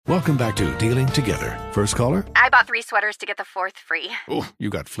Welcome back to Dealing Together. First caller? I bought 3 sweaters to get the 4th free. Oh, you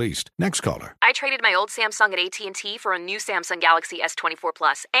got fleeced. Next caller? I traded my old Samsung at AT&T for a new Samsung Galaxy S24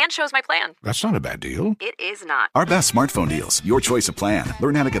 Plus and chose my plan. That's not a bad deal. It is not. Our best smartphone deals. Your choice of plan.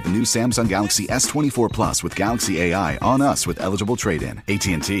 Learn how to get the new Samsung Galaxy S24 Plus with Galaxy AI on us with eligible trade-in.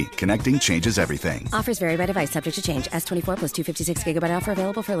 AT&T. Connecting changes everything. Offers vary by device. Subject to change. S24 plus 256 gigabyte offer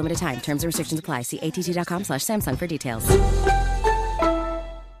available for a limited time. Terms and restrictions apply. See att.com/Samsung for details.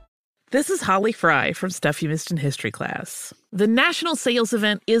 This is Holly Fry from Stuff You Missed in History class. The national sales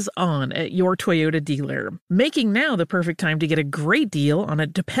event is on at your Toyota dealer, making now the perfect time to get a great deal on a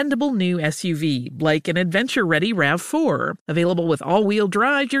dependable new SUV, like an adventure-ready RAV4. Available with all-wheel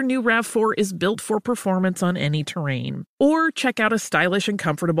drive, your new RAV4 is built for performance on any terrain. Or check out a stylish and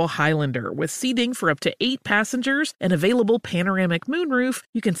comfortable Highlander with seating for up to 8 passengers and available panoramic moonroof.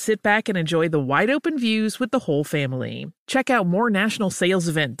 You can sit back and enjoy the wide-open views with the whole family. Check out more national sales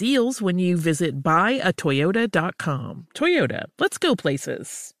event deals when you visit buyatoyota.com. Toyota, let's go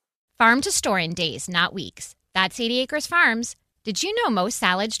places. Farm to store in days, not weeks. That's 80 Acres Farms. Did you know most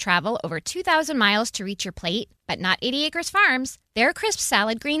salads travel over 2,000 miles to reach your plate? But not 80 Acres Farms. Their crisp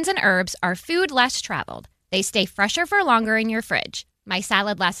salad greens and herbs are food less traveled. They stay fresher for longer in your fridge. My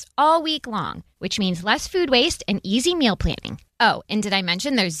salad lasts all week long, which means less food waste and easy meal planning. Oh, and did I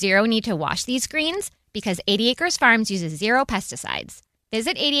mention there's zero need to wash these greens? Because 80 Acres Farms uses 0 pesticides.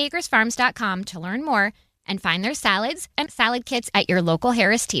 Visit 80acresfarms.com to learn more and find their salads and salad kits at your local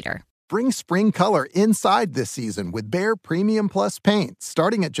Harris Teeter. Bring spring color inside this season with Behr Premium Plus paint,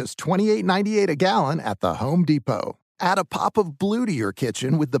 starting at just $28.98 a gallon at the Home Depot. Add a pop of blue to your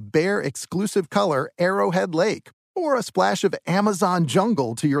kitchen with the Behr exclusive color Arrowhead Lake, or a splash of Amazon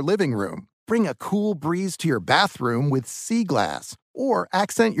Jungle to your living room. Bring a cool breeze to your bathroom with Sea Glass, or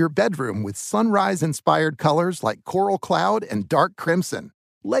accent your bedroom with sunrise-inspired colors like Coral Cloud and Dark Crimson.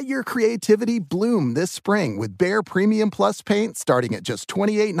 Let your creativity bloom this spring with Behr Premium Plus paint starting at just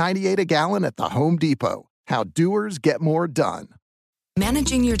 $28.98 a gallon at the Home Depot. How doers get more done.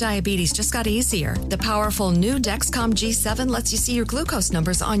 Managing your diabetes just got easier. The powerful new Dexcom G7 lets you see your glucose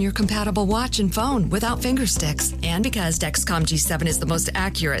numbers on your compatible watch and phone without finger sticks. And because Dexcom G7 is the most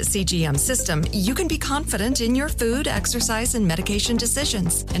accurate CGM system, you can be confident in your food, exercise, and medication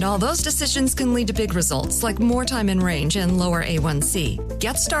decisions. And all those decisions can lead to big results like more time in range and lower A1C.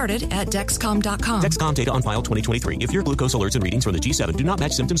 Get started at Dexcom.com. Dexcom data on file 2023. If your glucose alerts and readings from the G7 do not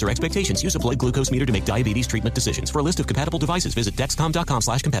match symptoms or expectations, use a blood glucose meter to make diabetes treatment decisions. For a list of compatible devices, visit Dexcom.com/compatibility.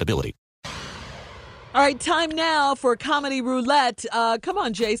 All right, time now for Comedy Roulette. Come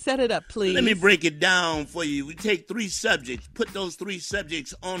on, Jay, set it up, please. Let me break it down for you. We take 3 subjects, put those 3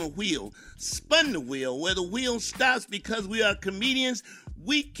 subjects on a wheel, spin the wheel. Where the wheel stops, because we are comedians,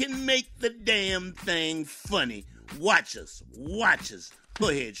 we can make the damn thing funny. Watch us. Watch us. Go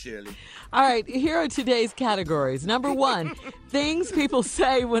ahead, Shirley. All right, here are today's categories. Number 1, things people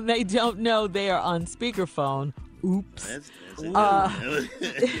say when they don't know they are on speakerphone. Oops.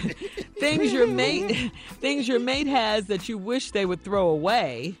 Things your mate has that you wish they would throw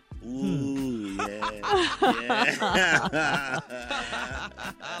away. Ooh, yeah.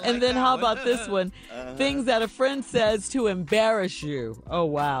 And then how about this one? Things that a friend says to embarrass you. Oh,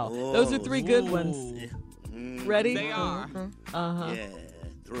 wow. Those are 3 good ones. Ready? They are. Uh-huh. Yeah.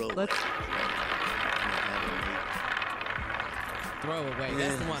 Throw away. Throw away.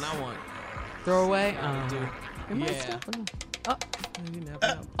 That's the one I want. Throw away? Yeah.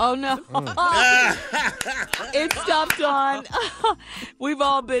 Oh, no. It stopped on. We've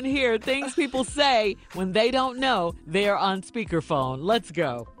all been here. Things people say when they don't know they're on speakerphone. Let's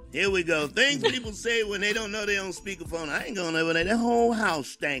go. Here we go. Things people say when they don't know they're on speakerphone. I ain't going over there. That whole house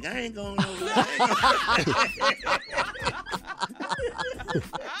stank. I ain't going over there.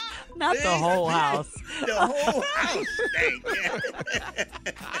 Not the whole house. The whole house stank.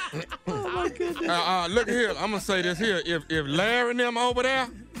 Oh, my goodness. Look here. I'm going to say this here. If Larry and them over there,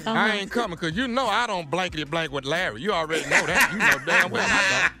 I ain't coming, because you know I don't blankety blank with Larry. You already know that. You know damn well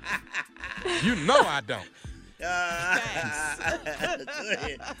I don't. You know I don't.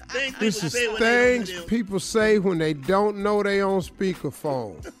 This is things people say when they don't know they on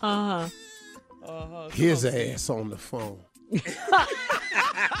speakerphone. His ass on the phone. His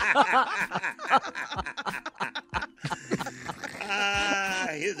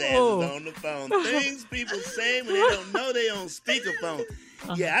ass is on the phone. Things people say when they don't know they on speakerphone.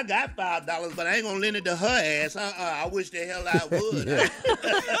 Yeah, I got $5, but I ain't gonna lend it to her ass. I wish the hell I would.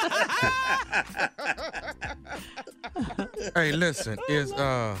 Hey, listen, is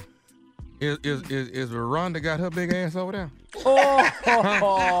Rhonda got her big ass over there? Oh.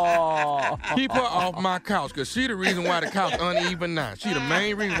 Keep her off my couch, because she the reason why the couch uneven now. She the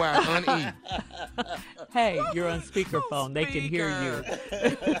main reason why it's uneven. Hey, you're on speakerphone. They can hear you.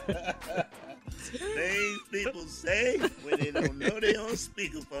 Things people say when they don't know they on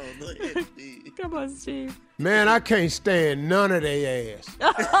speakerphone. Go ahead, Steve. Come on, Steve. Man, I can't stand none of their ass.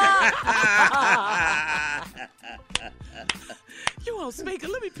 You on speaker?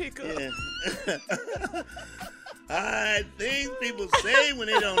 Let me pick up. Yeah. All right, things people say when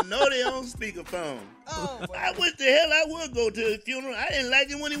they don't know they on speakerphone. Oh, I wish the hell I would go to his funeral. I didn't like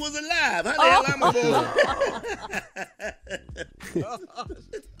him when he was alive. How the hell I'm a boy?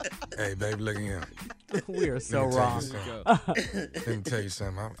 Hey, baby, look at him. We are so wrong. Let me tell you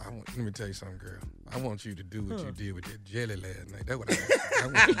something. Let me tell you something, girl. I want you to do what you did with that jelly last night. That's what I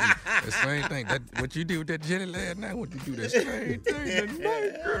want you to do. The same thing. What you did with that jelly last night, I want you to do the same thing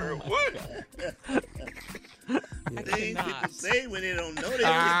tonight, girl. What? Things people say when they don't know they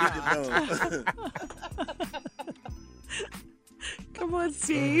on speakerphone. Come on,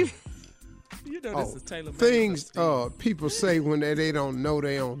 Steve. You know this is Taylor. Things people say when they don't know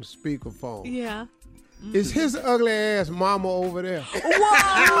they on speakerphone. Yeah. Is his ugly ass mama over there? Not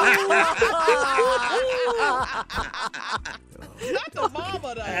the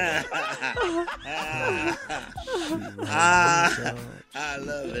mama, though. I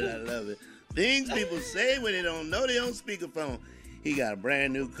love it. Things people say when they don't know they on speakerphone. He got a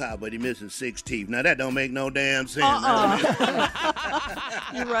brand new car, but he missing 6 teeth. Now, that don't make no damn sense.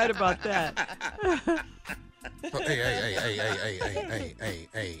 You're right about that.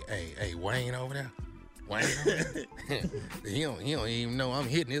 Hey, Wayne over there? Wayne over there? He don't even know I'm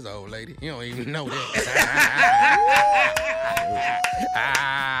hitting his old lady. He don't even know that.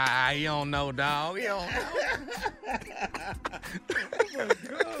 He don't know, dog. He don't know. Oh, my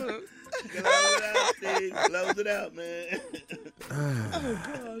God. Close it out, Steve. Close it out, man. Oh,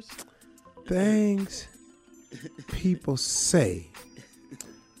 gosh. Things people say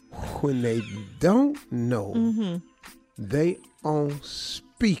when they don't know they on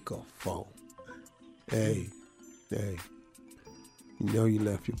speakerphone. Hey, you know you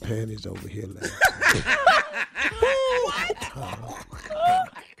left your panties over here last night.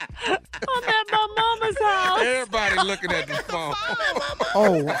 I'm at my mama's house. Everybody looking at the phone.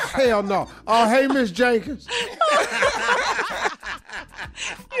 Oh, hell no. Oh, hey, Miss Jenkins.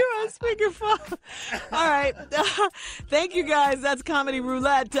 You're on speakerphone. All right. Thank you, guys. That's Comedy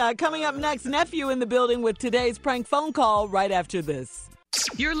Roulette. Coming up next, Nephew in the building with today's prank phone call right after this.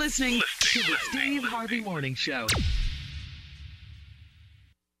 You're listening to the Steve Harvey Morning Show.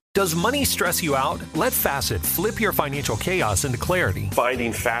 Does money stress you out? Let Facet flip your financial chaos into clarity.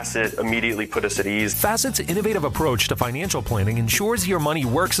 Finding Facet immediately put us at ease. Facet's innovative approach to financial planning ensures your money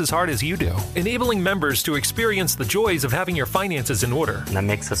works as hard as you do, enabling members to experience the joys of having your finances in order. And that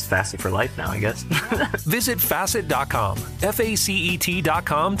makes us Facet for life now, I guess. Visit Facet.com,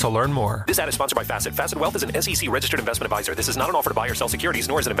 FACET.com to learn more. This ad is sponsored by Facet. Facet Wealth is an SEC registered investment advisor. This is not an offer to buy or sell securities,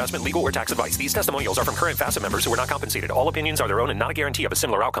 nor is it investment, legal, or tax advice. These testimonials are from current Facet members who are not compensated. All opinions are their own and not a guarantee of a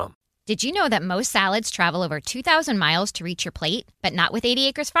similar outcome. Did you know that most salads travel over 2,000 miles to reach your plate? But not with 80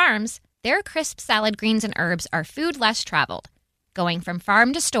 Acres Farms. Their crisp salad greens and herbs are food less traveled, going from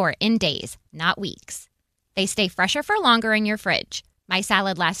farm to store in days, not weeks. They stay fresher for longer in your fridge. My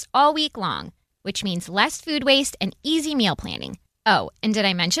salad lasts all week long, which means less food waste and easy meal planning. Oh, and did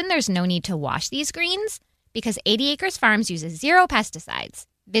I mention there's no need to wash these greens? Because 80 Acres Farms uses 0 pesticides.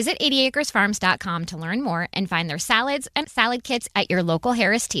 Visit 80acresfarms.com to learn more and find their salads and salad kits at your local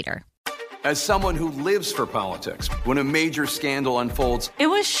Harris Teeter. As someone who lives for politics, when a major scandal unfolds, it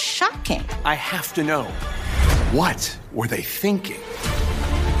was shocking. I have to know, what were they thinking?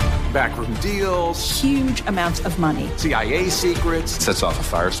 Backroom deals, huge amounts of money, CIA secrets, sets off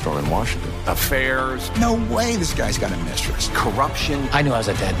a firestorm in Washington, affairs. No way this guy's got a mistress. Corruption. I knew I was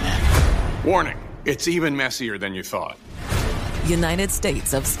a dead man. Warning, it's even messier than you thought. United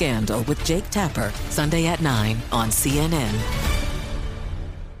States of Scandal with Jake Tapper, Sunday at 9 on CNN.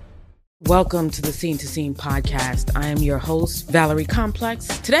 Welcome to the Scene to Scene podcast. I am your host, Valerie Complex.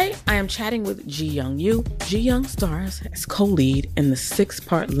 Today, I am chatting with Ji Young Yu. Ji Young stars as co-lead in the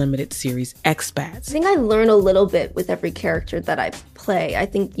 6-part limited series Expats. I think I learn a little bit with every character that I play. I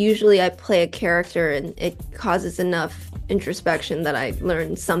think usually I play a character and it causes enough introspection that I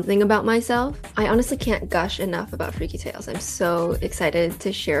learn something about myself. I honestly can't gush enough about Freaky Tales. I'm so excited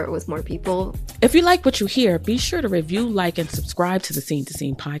to share it with more people. If you like what you hear, be sure to review, like, and subscribe to the Scene to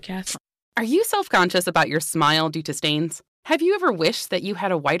Scene podcast. Are you self-conscious about your smile due to stains? Have you ever wished that you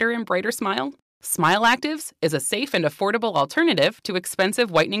had a whiter and brighter smile? Smile Actives is a safe and affordable alternative to expensive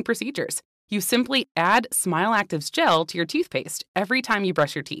whitening procedures. You simply add Smile Active's gel to your toothpaste every time you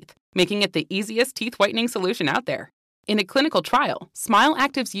brush your teeth, making it the easiest teeth whitening solution out there. In a clinical trial, Smile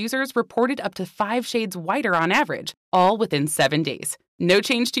Active's users reported up to 5 shades whiter on average, all within 7 days. No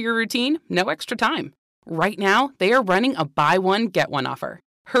change to your routine, no extra time. Right now, they are running a buy one, get one offer.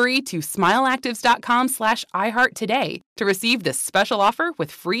 Hurry to smileactives.com/iHeart today to receive this special offer with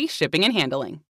free shipping and handling.